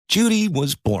Judy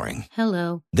was boring.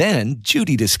 Hello. Then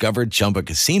Judy discovered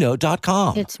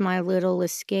ChumbaCasino.com. It's my little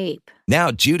escape. Now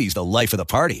Judy's the life of the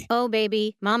party. Oh,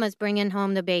 baby, mama's bringing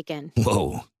home the bacon.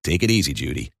 Whoa, take it easy,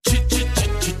 Judy.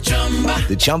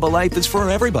 The Chumba life is for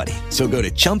everybody. So go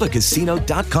to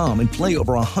ChumbaCasino.com and play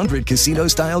over 100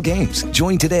 casino-style games.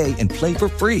 Join today and play for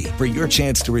free for your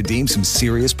chance to redeem some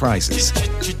serious prizes.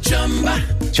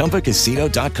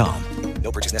 ChumbaCasino.com.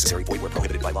 No purchase necessary. Void where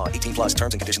prohibited by law. 18 plus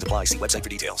terms and conditions apply. See website for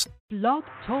details. Blog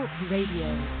Talk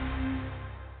Radio.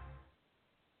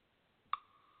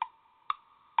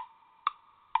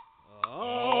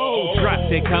 Oh, draft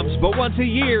day comes but once a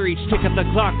year. Each tick of the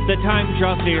clock, the time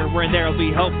draws near, when there'll be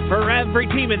hope for every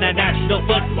team in the National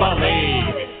Football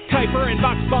League. Kuiper and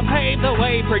Boxbaum pave the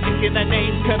way, predicting the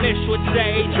names Kamish would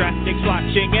say. Draftix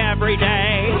watching every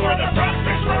day. Who are the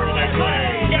prospects where will they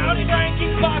play? Scouting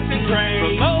rankings, box and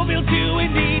trade. From mobile to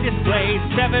indie displays,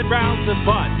 7 rounds of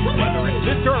fun. Whether it's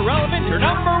Mr. Irrelevant or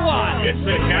number one, it's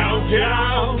the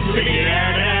countdown to the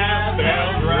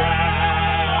NFL Draft.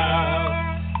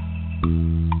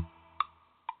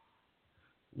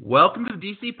 Welcome to the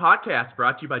DC Podcast,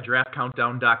 brought to you by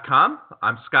DraftCountdown.com.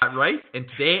 I'm Scott Wright, and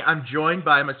today I'm joined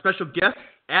by my special guest,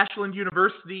 Ashland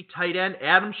University tight end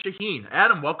Adam Shaheen.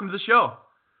 Adam, welcome to the show.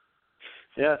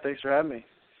 Yeah, thanks for having me.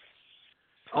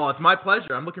 Oh, it's my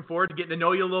pleasure. I'm looking forward to getting to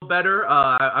know you a little better.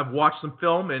 I've watched some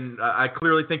film, and I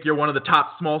clearly think you're one of the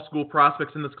top small school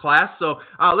prospects in this class. So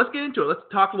let's get into it. Let's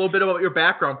talk a little bit about your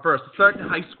background first. Let's start in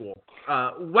high school.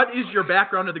 What is your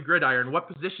background of the gridiron? What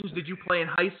positions did you play in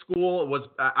high school?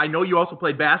 I know you also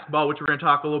played basketball, which we're going to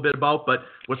talk a little bit about, but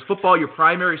was football your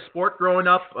primary sport growing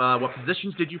up? What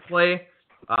positions did you play?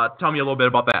 Tell me a little bit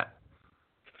about that.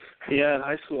 Yeah, in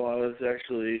high school I was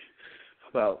actually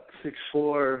about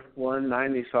 6'4",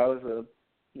 190, so I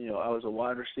was a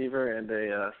wide receiver and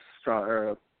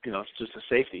just a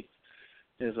safety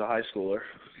as a high schooler.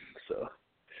 So,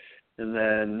 and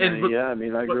then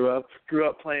I grew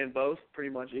up playing both pretty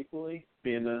much equally.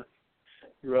 Grew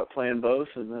up playing both,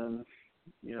 and then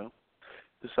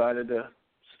decided to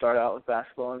start out with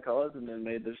basketball in college, and then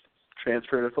made this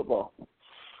transfer to football.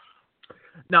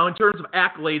 Now, in terms of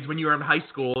accolades when you were in high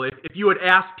school, if you would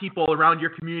ask people around your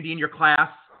community in your class,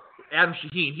 Adam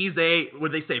Shaheen,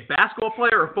 would they say basketball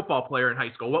player or football player in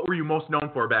high school? What were you most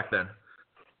known for back then?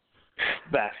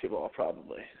 Basketball,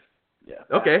 probably. Yeah.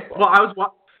 Okay. Basketball.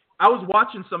 Well, I was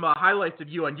watching some highlights of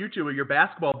you on YouTube of your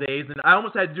basketball days, and I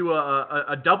almost had to do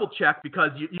a double check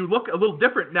because you look a little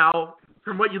different now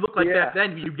from what you looked like back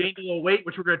then. You gained a little weight,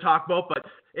 which we're going to talk about, but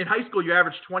in high school you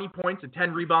averaged 20 points and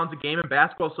 10 rebounds a game in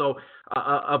basketball, so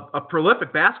a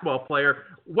prolific basketball player.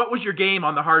 What was your game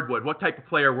on the hardwood? What type of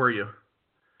player were you?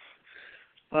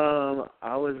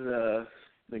 I was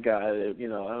the guy that,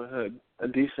 I was a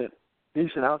decent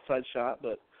outside shot,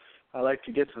 but I like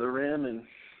to get to the rim and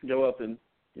go up and,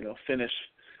 finish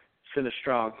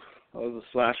strong. I was a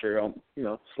slasher,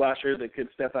 slasher that could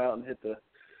step out and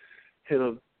hit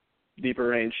a deeper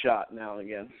range shot now and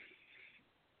again.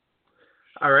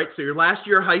 All right, so your last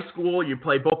year of high school, you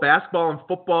played both basketball and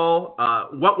football.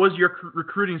 What was your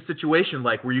recruiting situation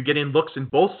like? Were you getting looks in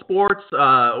both sports?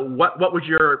 What was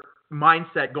your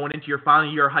mindset going into your final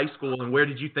year of high school, and where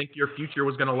did you think your future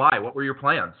was going to lie? What were your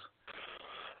plans?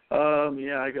 I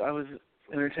was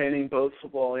entertaining both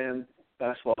football and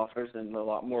basketball offers, and a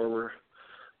lot more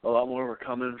were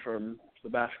coming from the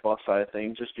basketball side of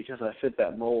things, just because I fit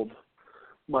that mold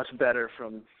much better.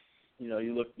 From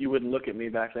you wouldn't look at me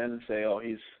back then and say, oh,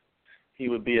 he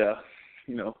would be a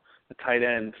tight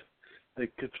end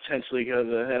that could potentially go to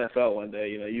the NFL one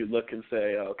day. You'd look and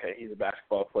say, oh, okay, he's a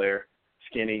basketball player,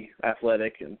 skinny,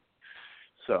 athletic. And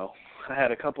so I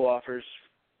had a couple offers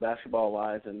basketball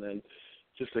wise, and then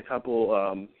just a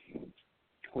couple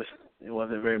with it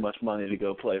wasn't very much money to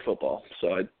go play football. So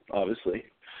I obviously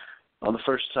on the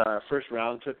first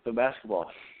round took the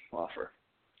basketball offer.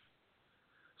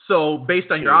 So based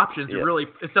on your options,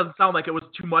 it doesn't sound like it was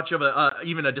too much of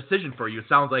even a decision for you. It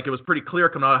sounds like it was pretty clear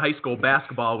coming out of high school,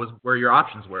 basketball was where your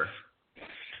options were.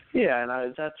 Yeah, and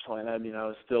at that point, I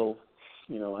was still,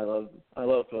 I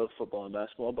love both football and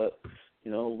basketball, but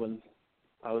when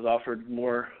I was offered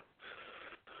more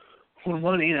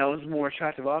money, that was a more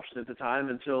attractive option at the time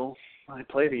until I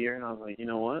played a year, and I was like, you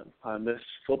know what? I miss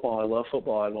football. I love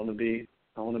football. I want to be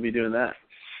doing that.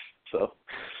 So.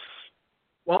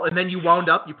 Well, and then you wound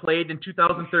up, you played in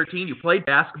 2013, you played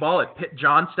basketball at Pitt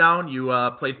Johnstown. You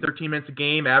played 13 minutes a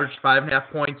game, averaged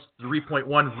 5.5 points,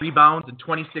 3.1 rebounds in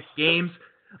 26 games.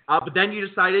 But then you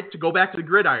decided to go back to the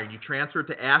gridiron. You transferred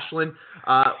to Ashland.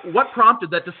 What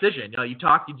prompted that decision? You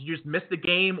talked. Did you just miss the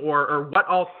game, or what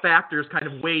all factors kind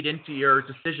of weighed into your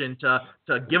decision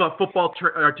to give up football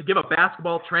or to give up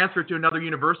basketball, transfer to another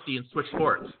university, and switch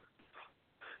sports?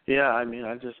 Yeah, I mean,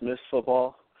 I just missed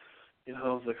football.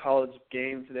 The college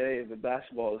game today, the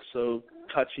basketball is so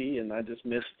touchy, and I just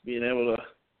missed being able to,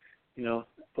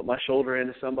 put my shoulder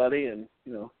into somebody and,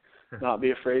 not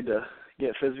be afraid to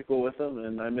get physical with them.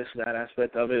 And I missed that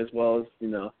aspect of it, as well as,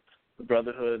 the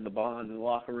brotherhood and the bond in the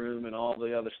locker room and all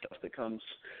the other stuff that comes,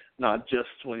 not just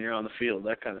when you're on the field,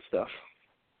 that kind of stuff.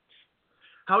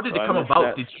 How did it come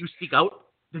about? Did you seek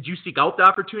out the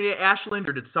opportunity at Ashland,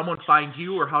 or did someone find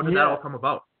you, or how did that all come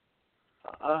about?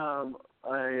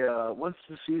 I once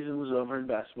the season was over in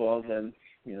basketball, then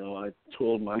I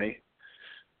told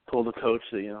the coach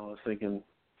that I was thinking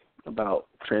about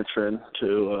transferring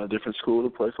to a different school to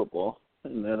play football,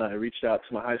 and then I reached out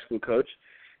to my high school coach,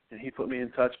 and he put me in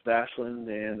touch with Ashland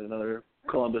and another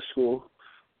Columbus school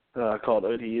called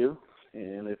ODU,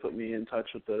 and they put me in touch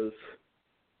with those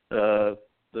a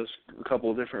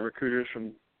couple of different recruiters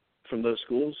from those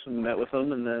schools, and met with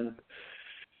them, and then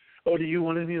ODU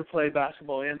wanted me to play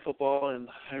basketball and football, and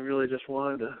I really just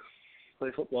wanted to play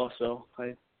football, so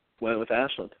I went with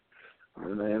Ashland,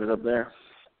 and I ended up there.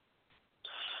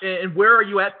 And where are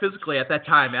you at physically at that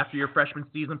time after your freshman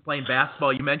season playing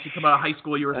basketball? You mentioned coming out of high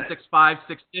school you were 6'5",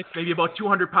 6'6", maybe about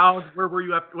 200 pounds. Where were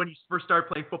you at when you first started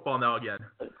playing football now again?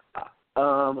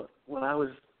 When I was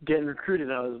getting recruited,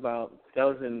 that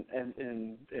was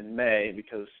in May,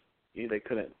 because they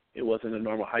couldn't. It wasn't a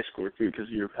normal high school recruit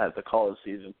because you had the college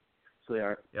season, so they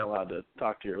aren't allowed to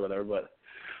talk to you or whatever. But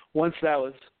once that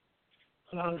was,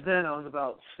 when I was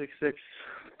about 6'6",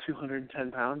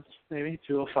 210 pounds, maybe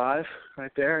 205,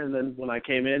 right there. And then when I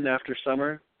came in after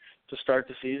summer to start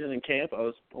the season in camp, I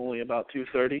was only about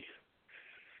 230.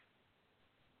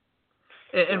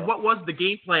 And what was the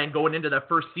game plan going into that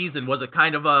first season? Was it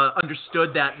kind of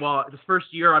understood that, well, this first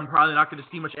year I'm probably not going to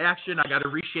see much action, I got to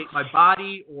reshape my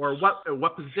body, or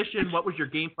what position, what was your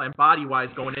game plan body-wise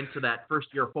going into that first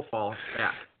year of football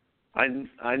back? I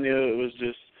knew it was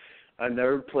just, I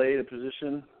never played a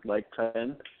position like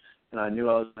 10, and I knew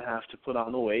I was going to have to put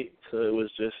on the weight, so it was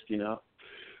just,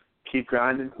 keep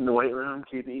grinding in the weight room,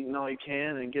 keep eating all you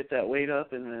can, and get that weight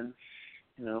up, and then,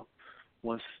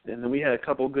 and then we had a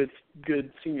couple good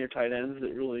senior tight ends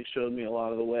that really showed me a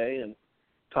lot of the way and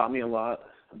taught me a lot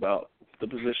about the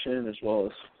position, as well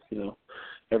as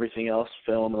everything else,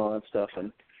 film and all that stuff.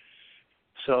 And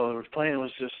so the plan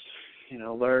was just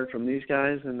learn from these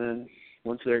guys, and then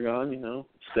once they're gone,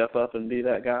 step up and be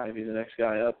that guy, be the next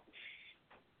guy up.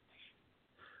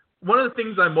 One of the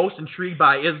things I'm most intrigued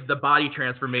by is the body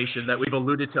transformation that we've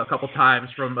alluded to a couple times,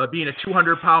 from being at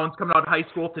 200 pounds coming out of high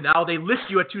school to now they list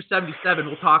you at 277.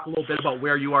 We'll talk a little bit about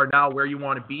where you are now, where you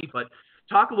want to be, but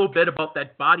talk a little bit about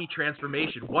that body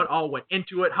transformation. What all went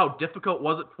into it? How difficult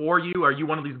was it for you? Are you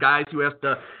one of these guys who has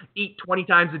to eat 20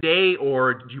 times a day,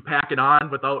 or did you pack it on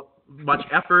without much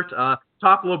effort?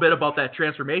 Talk a little bit about that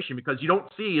transformation, because you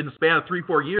don't see in the span of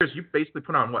 3-4 years, you've basically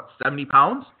put on, 70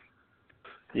 pounds?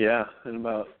 Yeah,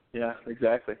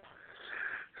 exactly.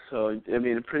 So, I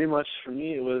mean, pretty much for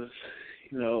me, it was,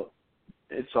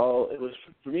 it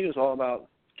was all about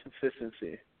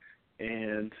consistency.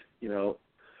 And,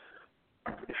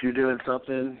 if you're doing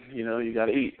something, you got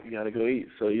to eat. You got to go eat.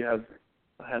 So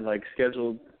I had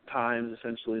scheduled times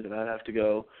essentially that I'd have to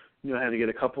go. I had to get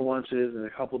a couple lunches and a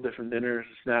couple different dinners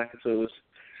and snacks. So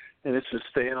it's just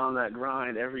staying on that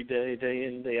grind every day, day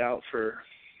in, day out for,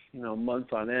 months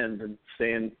on end, and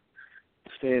staying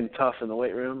tough in the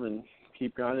weight room and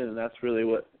keep grinding. And that's really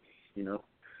what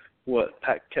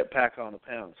kept packing on the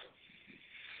pounds.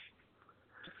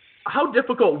 How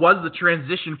difficult was the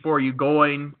transition for you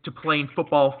going to playing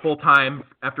football full-time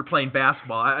after playing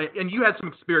basketball? And you had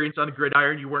some experience on the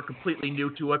gridiron. You weren't completely new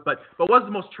to it, but what was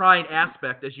the most trying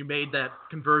aspect as you made that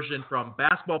conversion from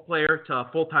basketball player to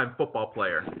full-time football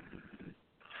player?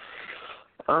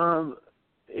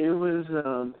 It was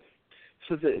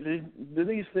so the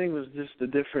biggest thing was just the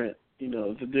different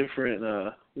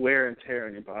wear and tear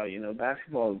on your body.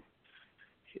 Basketball,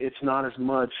 it's not as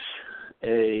much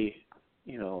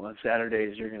on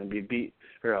Saturdays you're going to be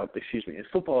in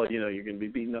football, you're going to be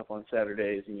beaten up on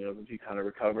Saturdays, and you kind of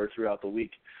recover throughout the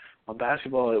week. On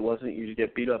basketball, it wasn't you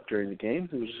get beat up during the games.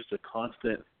 It was just a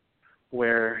constant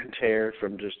wear and tear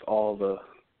from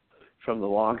the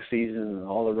long season and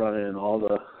all the running and all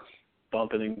the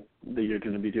bumping that you're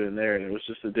going to be doing there. And it was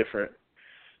just a different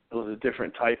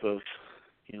type of,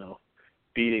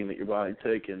 beating that your body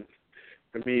took. And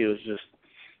for me, it was just,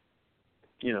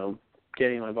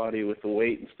 getting my body with the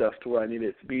weight and stuff to where I needed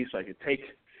it to be so I could take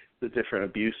the different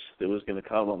abuse that was going to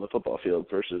come on the football field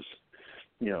versus,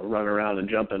 running around and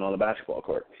jumping on the basketball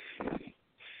court.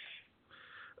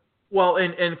 Well,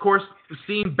 and of course,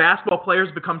 seeing basketball players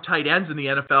become tight ends in the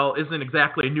NFL isn't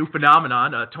exactly a new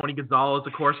phenomenon. Tony Gonzalez,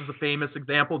 of course, is a famous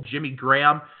example. Jimmy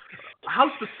Graham.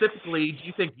 How specifically do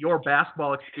you think your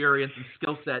basketball experience and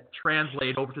skill set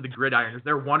translate over to the gridiron? Is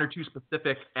there one or two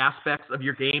specific aspects of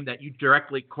your game that you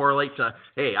directly correlate to,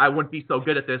 hey, I wouldn't be so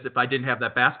good at this if I didn't have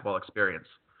that basketball experience?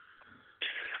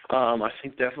 I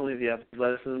think definitely the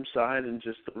athleticism side and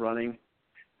just the running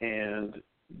and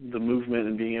the movement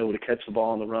and being able to catch the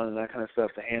ball on the run and that kind of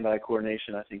stuff, the hand-eye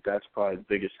coordination, I think that's probably the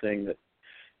biggest thing that,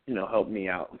 helped me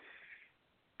out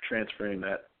transferring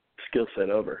that skill set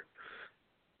over.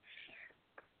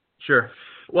 Sure.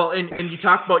 Well, and you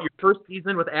talked about your first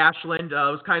season with Ashland. It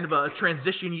was kind of a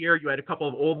transition year. You had a couple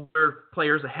of older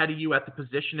players ahead of you at the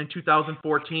position in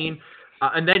 2014.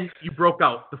 And then you broke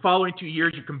out. The following 2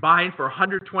 years, you combined for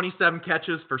 127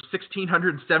 catches for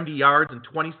 1,670 yards and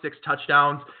 26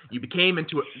 touchdowns. You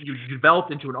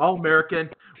developed into an All-American.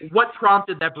 What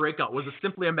prompted that breakout? Was it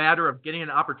simply a matter of getting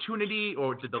an opportunity,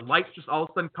 or did the lights just all of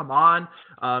a sudden come on?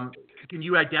 Can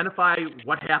you identify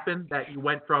what happened that you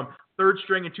went from third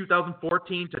string in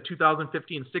 2014 to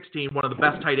 2015 and 16, one of the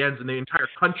best tight ends in the entire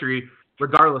country,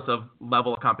 regardless of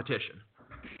level of competition?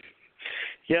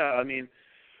 Yeah, I mean,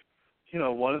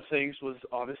 one of the things was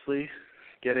obviously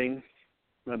getting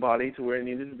my body to where it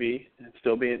needed to be, and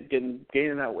still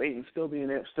gaining that weight, and still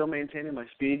maintaining my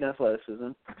speed and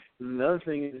athleticism. And the other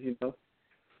thing is,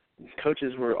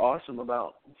 coaches were awesome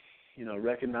about,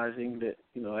 recognizing that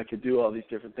I could do all these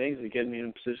different things and getting me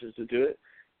in positions to do it.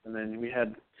 And then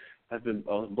I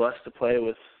was blessed to play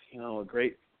with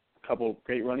a couple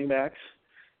great running backs,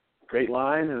 great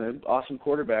line, and an awesome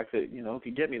quarterback that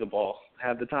could get me the ball,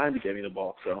 had the time to get me the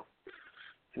ball. So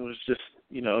it was just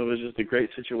a great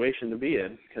situation to be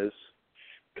in because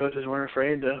coaches weren't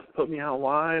afraid to put me out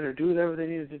wide or do whatever they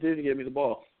needed to do to get me the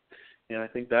ball. And I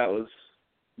think that was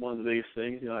one of the biggest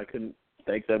things. I couldn't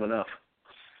thank them enough.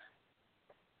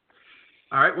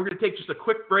 All right, we're going to take just a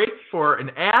quick break for an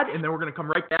ad, and then we're going to come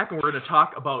right back, and we're going to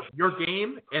talk about your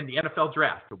game and the NFL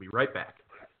draft. We'll be right back.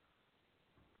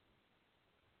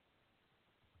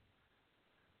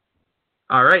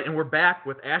 All right, and we're back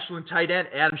with Ashland tight end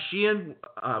Adam Shaheen,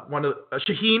 one of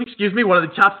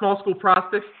the top small school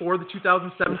prospects for the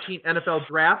 2017 NFL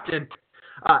Draft. And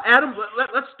Adam,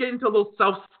 let's get into a little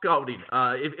self-scouting.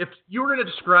 If you were going to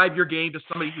describe your game to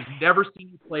somebody who's never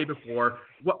seen you play before,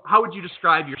 how would you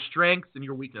describe your strengths and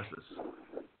your weaknesses?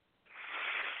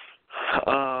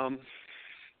 I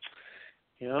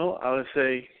would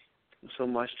say some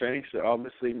of my strengths are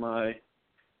obviously my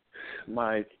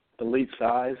elite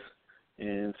size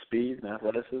and speed and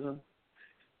athleticism.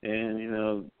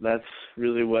 And, that's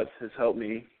really what has helped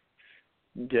me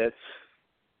get,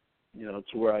 to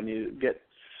where I need to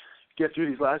get through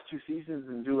these last 2 seasons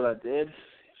and do what I did.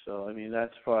 So,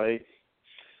 that's probably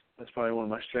one of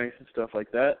my strengths and stuff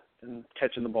like that. And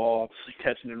catching the ball, obviously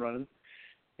catching and running.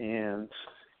 And,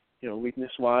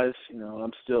 weakness-wise,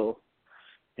 I'm still,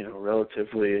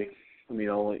 relatively,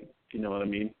 only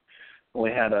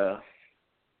had a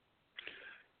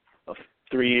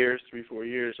 3-4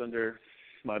 years under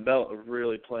my belt of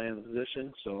really playing the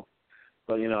position. So,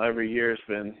 but every year has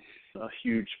been a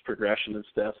huge progression and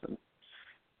stuff, and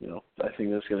I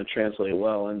think that's going to translate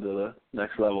well into the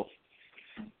next level.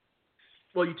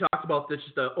 Well, you talked about this,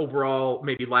 just the overall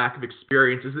maybe lack of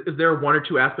experience. Is there one or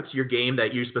two aspects of your game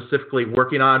that you're specifically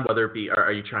working on, whether it be,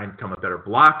 are you trying to become a better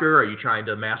blocker? Are you trying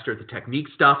to master the technique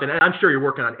stuff? And I'm sure you're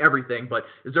working on everything, but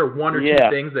is there one or two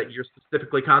things that you're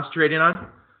specifically concentrating on?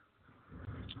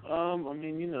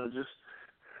 Just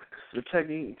the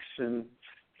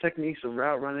techniques of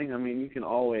route running.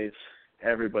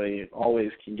 Everybody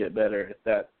always can get better at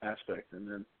that aspect. And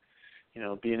then,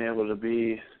 being able to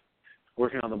be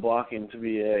working on the blocking to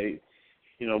be a,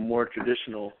 more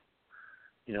traditional,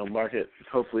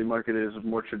 hopefully marketed as a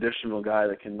more traditional guy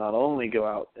that can not only go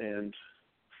out and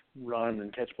run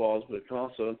and catch balls, but can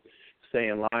also stay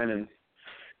in line and,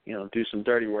 do some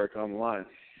dirty work on the line.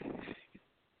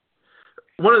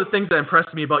 One of the things that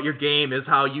impressed me about your game is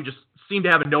how you just seem to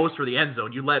have a nose for the end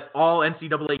zone. You led all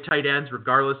NCAA tight ends,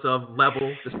 regardless of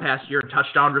level, this past year in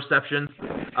touchdown receptions.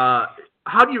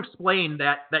 How do you explain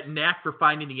that knack for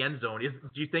finding the end zone? Is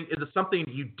it something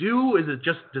you do? Is it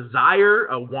just desire,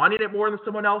 wanting it more than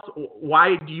someone else?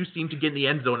 Why do you seem to get in the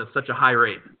end zone at such a high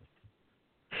rate?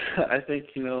 I think,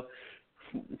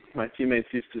 my teammates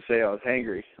used to say I was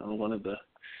hangry. I wanted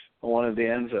the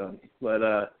end zone. But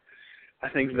I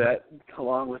think that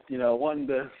along with, wanting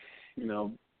to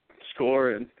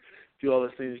score and do all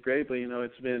those things is great. But,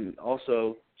 it's been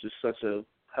also just such a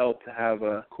help to have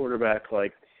a quarterback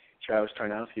like Travis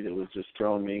Tarnowski that was just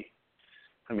throwing me,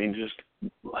 just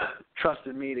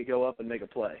trusted me to go up and make a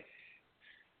play.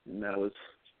 And that was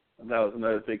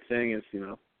another big thing is,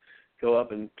 go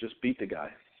up and just beat the guy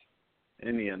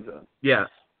in the end zone. Yeah.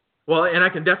 Well, and I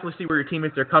can definitely see where your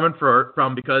teammates are coming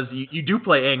from because you do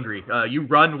play angry. You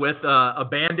run with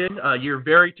abandon. You're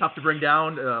very tough to bring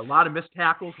down. A lot of missed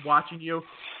tackles watching you.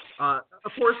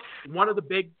 Of course, one of the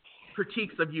big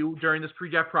critiques of you during this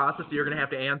pre-draft process that you're going to have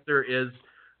to answer is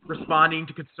responding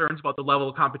to concerns about the level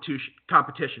of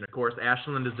competition. Of course,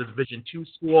 Ashland is a Division II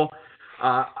school.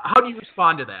 How do you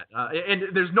respond to that? And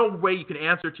there's no way you can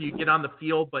answer till you get on the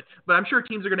field, but I'm sure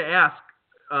teams are going to ask,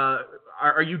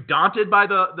 are you daunted by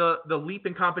the leap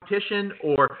in competition,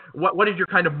 or what is your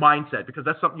kind of mindset? Because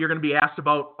that's something you're going to be asked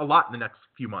about a lot in the next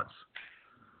few months.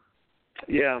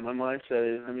 Yeah, my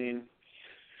mindset is,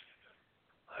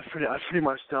 I've pretty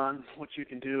much done what you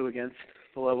can do against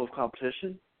the level of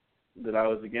competition that I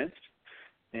was against.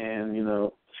 And, I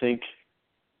think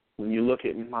when you look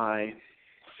at my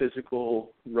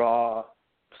physical, raw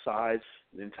size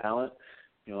and talent,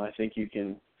 I think you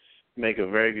can make a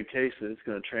very good case that it's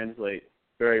going to translate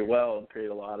very well and create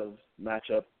a lot of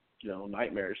matchup,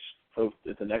 nightmares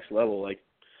at the next level, like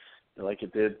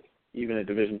it did even at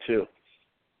Division II.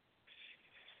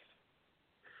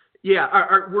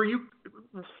 Yeah, were you?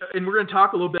 And we're going to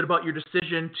talk a little bit about your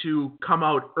decision to come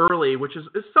out early, which is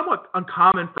somewhat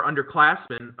uncommon for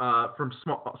underclassmen from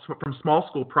small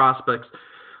school prospects.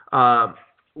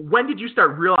 When did you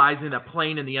start realizing that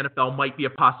playing in the NFL might be a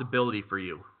possibility for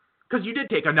you? Because you did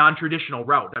take a non-traditional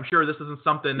route. I'm sure this isn't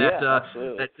something that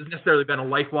that has necessarily been a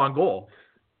lifelong goal.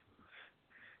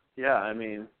 Yeah,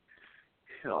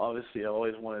 obviously I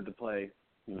always wanted to play,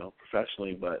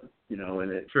 professionally, but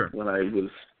Sure. when I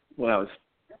was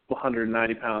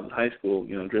 190 pounds in high school,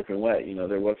 dripping wet,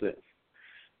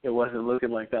 it wasn't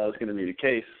looking like that was going to be the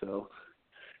case. So,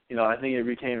 I think it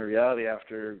became a reality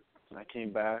after I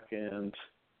came back and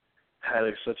had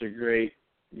such a great,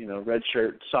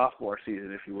 redshirt sophomore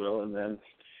season, if you will, and then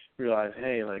realized,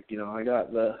 hey, I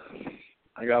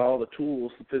got all the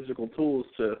tools, the physical tools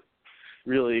to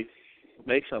really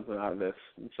make something out of this.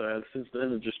 And so since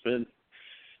then, it's just been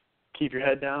keep your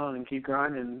head down and keep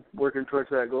grinding and working towards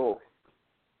that goal.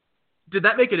 Did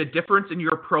that make it a difference in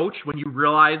your approach when you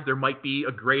realized there might be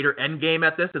a greater end game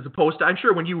at this, as opposed to, I'm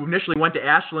sure when you initially went to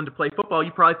Ashland to play football,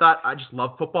 you probably thought, I just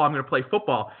love football, I'm going to play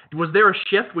football. Was there a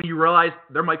shift when you realized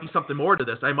there might be something more to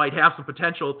this? I might have some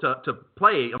potential to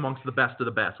play amongst the best of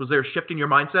the best. Was there a shift in your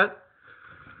mindset?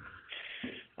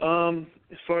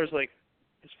 As far as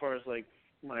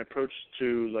my approach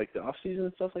to the off season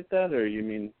and stuff like that, or you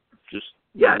mean just?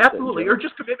 Yeah, absolutely. Or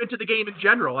just commitment to the game in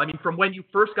general. From when you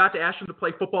first got to Ashland to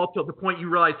play football till the point you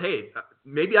realized, hey,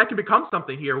 maybe I can become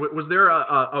something here. Was there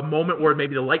a moment where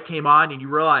maybe the light came on and you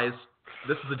realized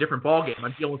this is a different ballgame?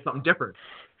 I'm dealing with something different.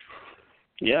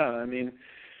 Yeah, I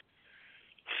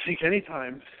think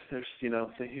anytime there's,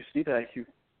 that you see that,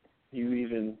 you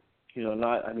even,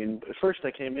 not, at first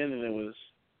I came in and it was,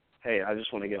 hey, I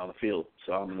just want to get on the field,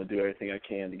 so I'm going to do everything I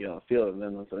can to get on the field. And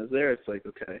then once I was there, it's like,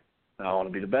 okay, now I want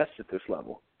to be the best at this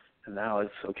level. And now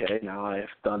it's okay. Now I've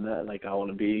done that. I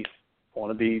want to be,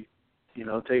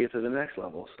 take it to the next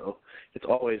level. So it's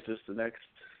always just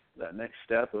that next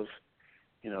step of,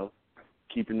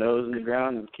 keep your nose in the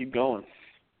ground and keep going,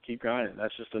 keep grinding.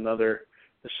 That's just another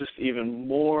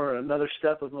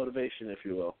step of motivation, if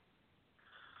you will.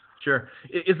 Sure.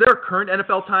 Is there a current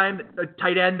NFL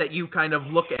tight end that you kind of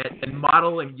look at and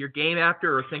model your game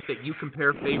after, or think that you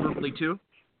compare favorably to?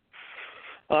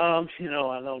 I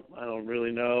don't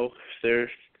really know.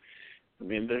 There's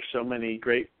so many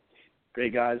great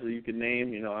guys that you could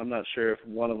name. I'm not sure if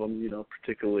one of them,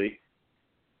 particularly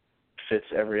fits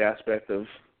every aspect of,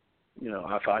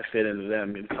 if I fit into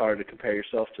them. It's hard to compare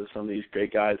yourself to some of these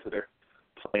great guys that are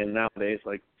playing nowadays.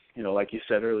 Like you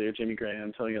said earlier, Jimmy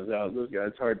Graham, Tony Gonzalez, those guys.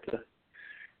 It's hard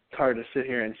to sit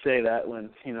here and say that when,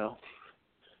 I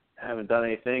haven't done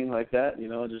anything like that,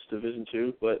 just Division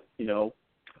II. But,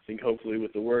 I think hopefully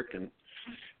with the work and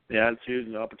the attitude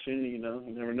and the opportunity, you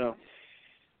never know.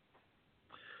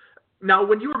 Now,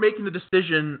 when you were making the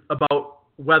decision about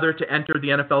whether to enter the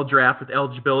NFL draft with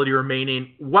eligibility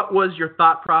remaining, what was your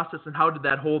thought process and how did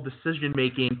that whole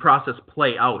decision-making process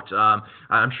play out?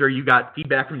 I'm sure you got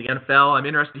feedback from the NFL. I'm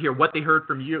interested to hear what they heard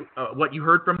from you, what you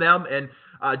heard from them, and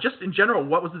just in general,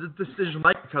 what was the decision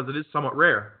like, because it is somewhat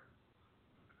rare?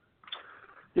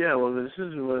 Yeah, well, the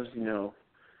decision was,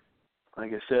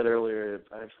 like I said earlier,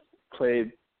 I've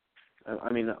played.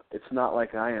 It's not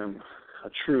like I am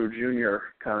true junior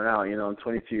coming out. You know, I'm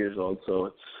 22 years old,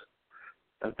 so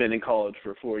I've been in college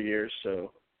for 4 years.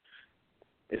 So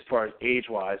as far as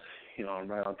age-wise, you know, I'm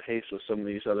right on pace with some of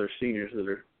these other seniors that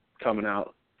are coming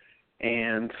out.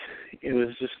 And it was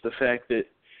just the fact that,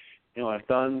 you know, I've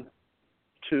done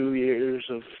 2 years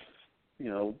of, you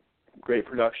know, great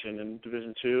production in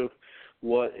Division II.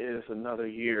 What is another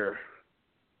year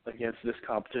against this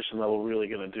competition level really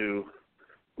going to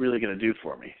do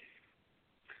for me?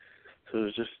 So it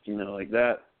was just, you know, like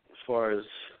that as far as,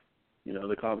 you know,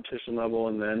 the competition level,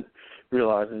 and then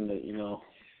realizing that, you know,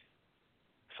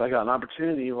 if I got an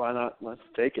opportunity, why not? Let's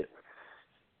take it.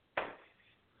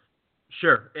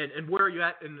 Sure. And where are you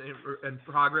at in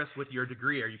progress with your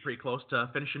degree? Are you pretty close to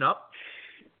finishing up?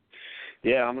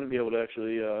 Yeah, I'm going to be able to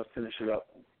actually finish it up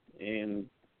in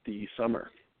the summer.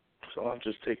 So I'll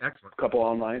just take a couple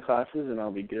online classes, and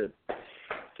I'll be good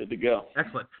to go.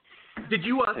 Excellent. Did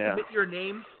you submit your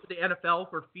name to the NFL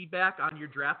for feedback on your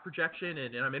draft projection?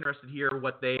 And I'm interested to hear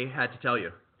what they had to tell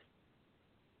you.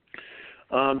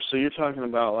 So you're talking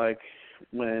about like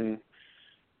when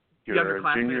the your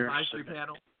underclassmen junior advisory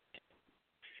panel?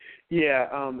 Yeah.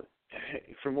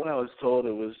 From what I was told,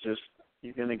 it was just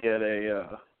you're going to get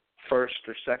a first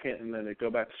or second, and then they go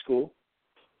back to school.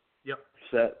 Yep.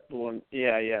 Is that the one?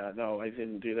 Yeah. No, I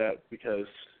didn't do that because,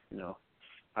 you know,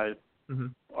 I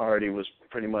already was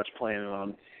pretty much planning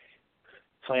on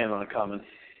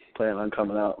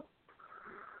coming out.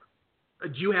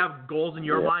 Do you have goals in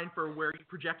your mind for where you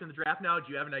project in the draft now? Do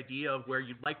you have an idea of where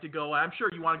you'd like to go? I'm sure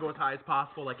you want to go as high as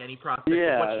possible, like any prospect.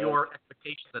 Yeah. What's your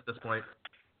expectations at this point?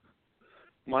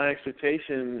 My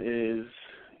expectation is,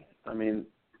 I mean,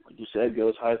 like you said, go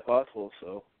as high as possible.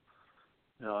 So,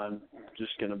 you know, I'm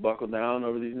just going to buckle down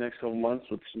over these next couple months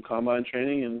with some combine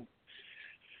training and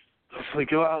hopefully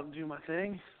go out and do my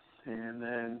thing. And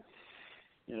then,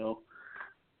 you know,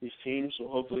 these teams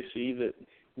will hopefully see that,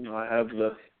 you know, I have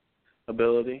the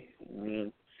ability. I mean,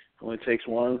 it only takes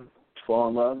one to fall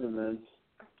in love, and then,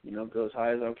 you know, go as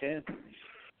high as I can.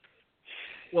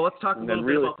 Well, let's talk a little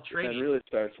bit about the training. That really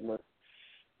starts with,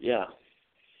 yeah.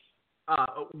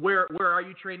 Where are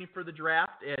you training for the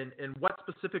draft, and what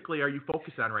specifically are you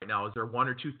focused on right now? Is there one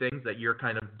or two things that you're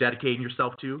kind of dedicating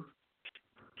yourself to?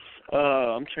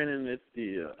 I'm training at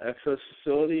the Access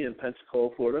facility in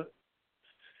Pensacola, Florida.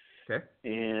 Okay.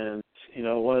 And, you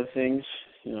know, one of the things,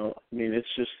 you know, I mean, it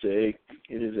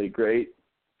is a great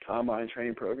combine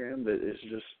training program that is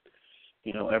just,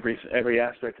 you know, every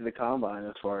aspect of the combine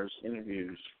as far as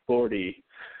interviews, 40,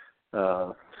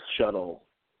 shuttle,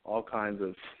 all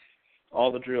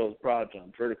the drills, broad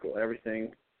jump, vertical,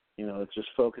 everything, you know, it's just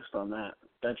focused on that.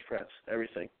 Bench press,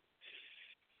 everything.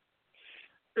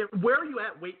 Where are you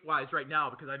at weight-wise right now?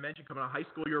 Because I mentioned coming out of high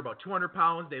school, you were about 200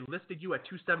 pounds. They listed you at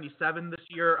 277 this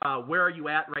year. Where are you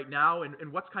at right now, and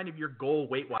what's kind of your goal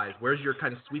weight-wise? Where's your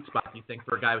kind of sweet spot, you think,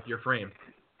 for a guy with your frame?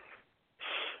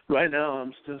 Right now,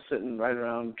 I'm still sitting right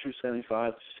around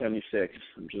 275, 276.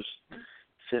 I'm just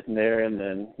sitting there, and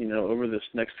then, you know, over this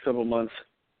next couple months,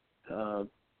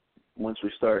 once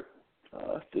we start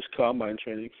this combine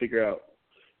training, figure out,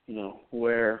 you know,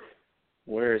 where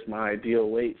is my ideal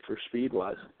weight for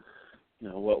speed-wise? You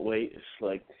know, what weight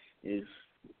is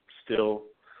still,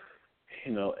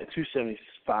 you know, at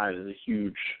 275 is a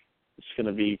huge. It's going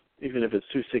to be, even if it's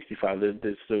 265,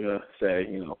 they're still going to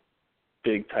say, you know,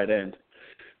 big tight end.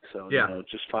 So, you know,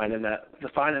 just finding that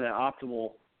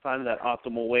optimal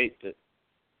weight that,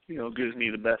 you know, gives me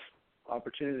the best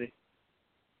opportunity.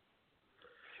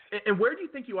 And where do you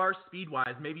think you are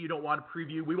speed-wise? Maybe you don't want to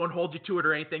preview. We won't hold you to it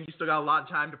or anything. You still got a lot of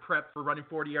time to prep for running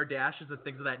 40-yard dashes and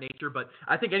things of that nature. But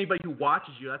I think anybody who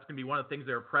watches you, that's going to be one of the things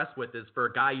they're impressed with is for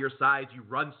a guy your size, you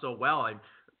run so well. I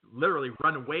literally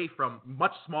run away from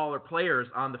much smaller players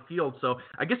on the field. So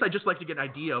I guess I'd just like to get an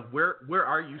idea of where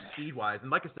are you speed-wise.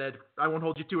 And like I said, I won't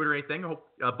hold you to it or anything,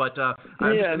 but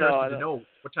I'm just interested to know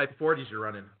what type of 40s you're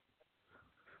running.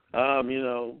 You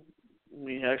know,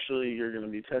 you're going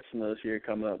to be testing those here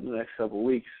coming up in the next couple of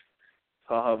weeks.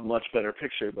 So I'll have a much better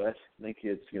picture, but I think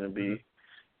it's going to be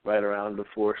right around the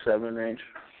 4.7 range,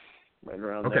 right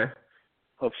around there.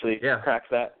 Hopefully, crack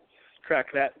that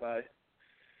by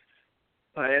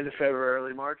end of February,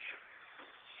 early March.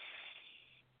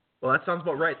 Well, that sounds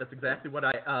about right. That's exactly what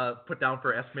I put down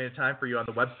for estimated time for you on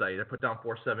the website. I put down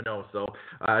 4.70, so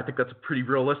I think that's a pretty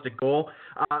realistic goal.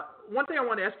 One thing I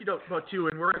want to ask you about, too,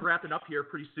 and we're wrapping up here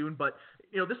pretty soon, but,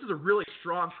 you know, this is a really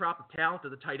strong crop of talent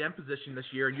at the tight end position this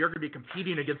year, and you're going to be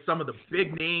competing against some of the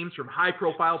big names from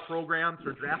high-profile programs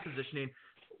for draft positioning.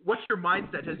 What's your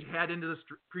mindset as you head into this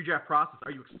pre-draft process?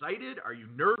 Are you excited? Are you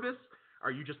nervous?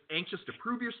 Are you just anxious to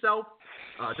prove yourself?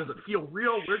 Does it feel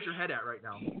real? Where's your head at right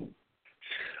now?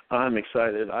 I'm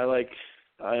excited.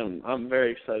 I'm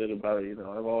very excited about it.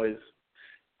 I've always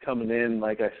coming in,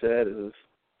 like I said, as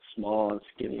small and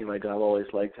skinny. Like I've always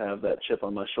liked to have that chip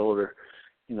on my shoulder.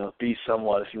 Be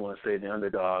somewhat, if you want to say, the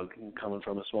underdog. And coming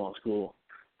from a small school,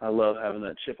 I love having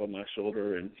that chip on my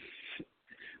shoulder and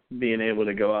being able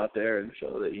to go out there and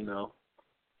show that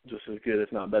just as good,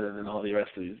 if not better, than all the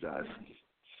rest of these guys.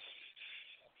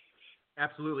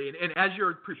 Absolutely. And as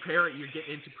you're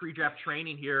getting into pre-draft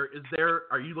training here,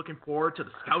 are you looking forward to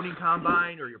the scouting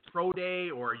combine or your pro day,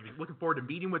 or are you looking forward to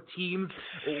meeting with teams?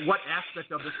 What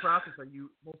aspect of this process are you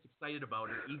most excited about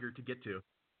or eager to get to?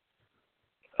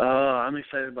 I'm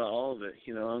excited about all of it.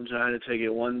 I'm trying to take it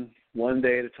one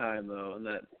day at a time, though, and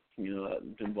that, that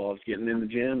involves getting in the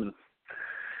gym and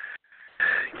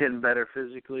getting better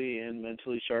physically and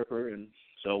mentally sharper. And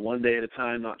so one day at a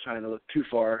time, not trying to look too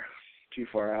far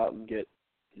out and get,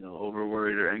 over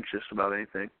worried or anxious about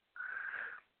anything.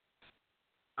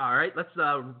 All right, let's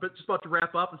just about to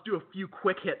wrap up. Let's do a few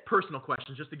quick hit personal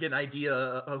questions just to get an idea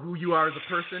of who you are as a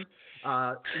person.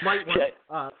 Light one. Okay.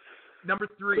 Number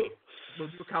 3. We'll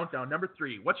do a countdown. Number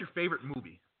 3. What's your favorite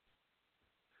movie?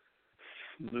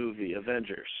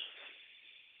 Avengers.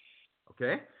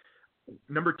 Okay.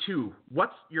 Number 2,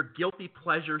 what's your guilty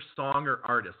pleasure song or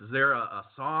artist? Is there a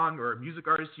song or a music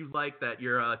artist you like that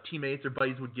your teammates or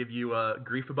buddies would give you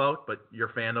grief about, but you're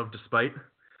a fan of despite?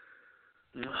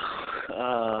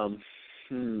 I'm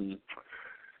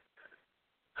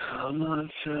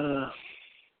not.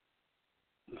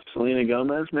 Selena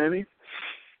Gomez, maybe.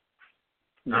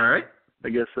 All right. I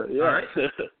guess so. Yeah. All right.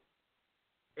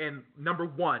 And number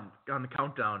 1 on the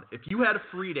countdown: if you had a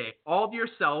free day all to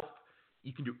yourself,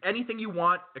 you can do anything you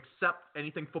want except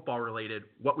anything football related,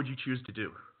 what would you choose to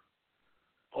do?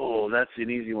 Oh, that's an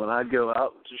easy one. I'd go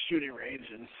out to shooting range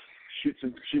and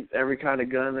shoot every kind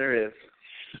of gun there is.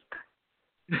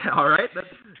 All right.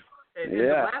 And the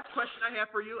last question I have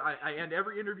for you, I end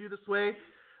every interview this way.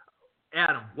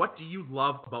 Adam, what do you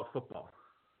love about football?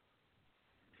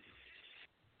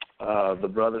 The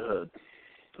brotherhood.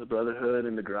 The brotherhood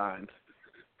and the grind.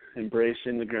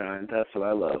 Embracing the grind. That's what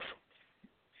I love.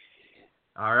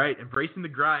 All right, embracing the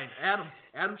grind. Adam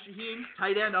Shaheen,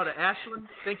 tight end out of Ashland,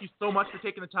 thank you so much for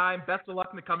taking the time. Best of luck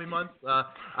in the coming months. I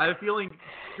have a feeling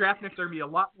draftniks are going to be a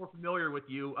lot more familiar with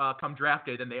you come draft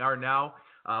day than they are now.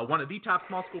 One of the top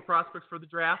small school prospects for the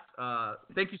draft.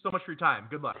 Thank you so much for your time.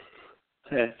 Good luck.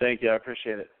 Hey, thank you. I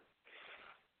appreciate it.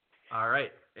 All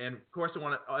right. And, of course, I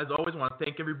want to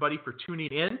thank everybody for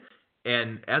tuning in.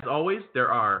 And, as always, there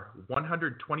are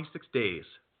 126 days,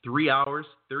 3 hours,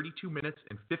 32 minutes,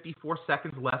 and 54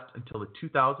 seconds left until the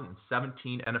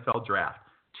 2017 NFL Draft.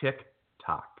 Tick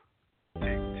tock.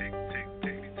 Tick, tick, tick,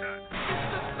 tick, tock.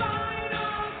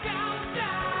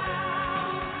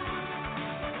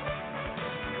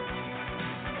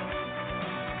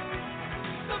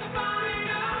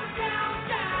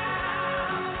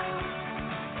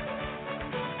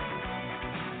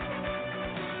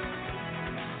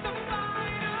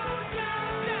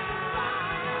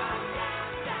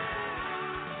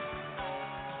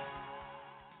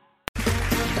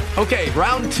 Okay,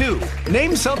 round 2.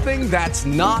 Name something that's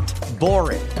not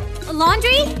boring. A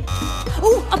laundry?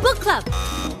 Ooh, a book club.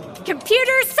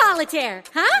 Computer solitaire,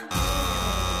 huh?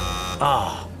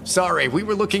 Ah, sorry, we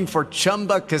were looking for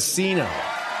Chumba Casino.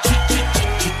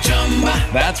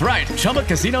 That's right,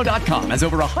 ChumbaCasino.com has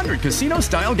over 100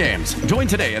 casino-style games. Join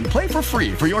today and play for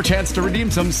free for your chance to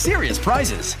redeem some serious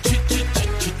prizes.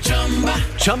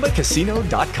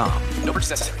 ChumbaCasino.com. No purchase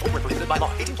necessary. Void where prohibited by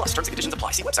law. 18+ terms and conditions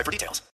apply. See website for details.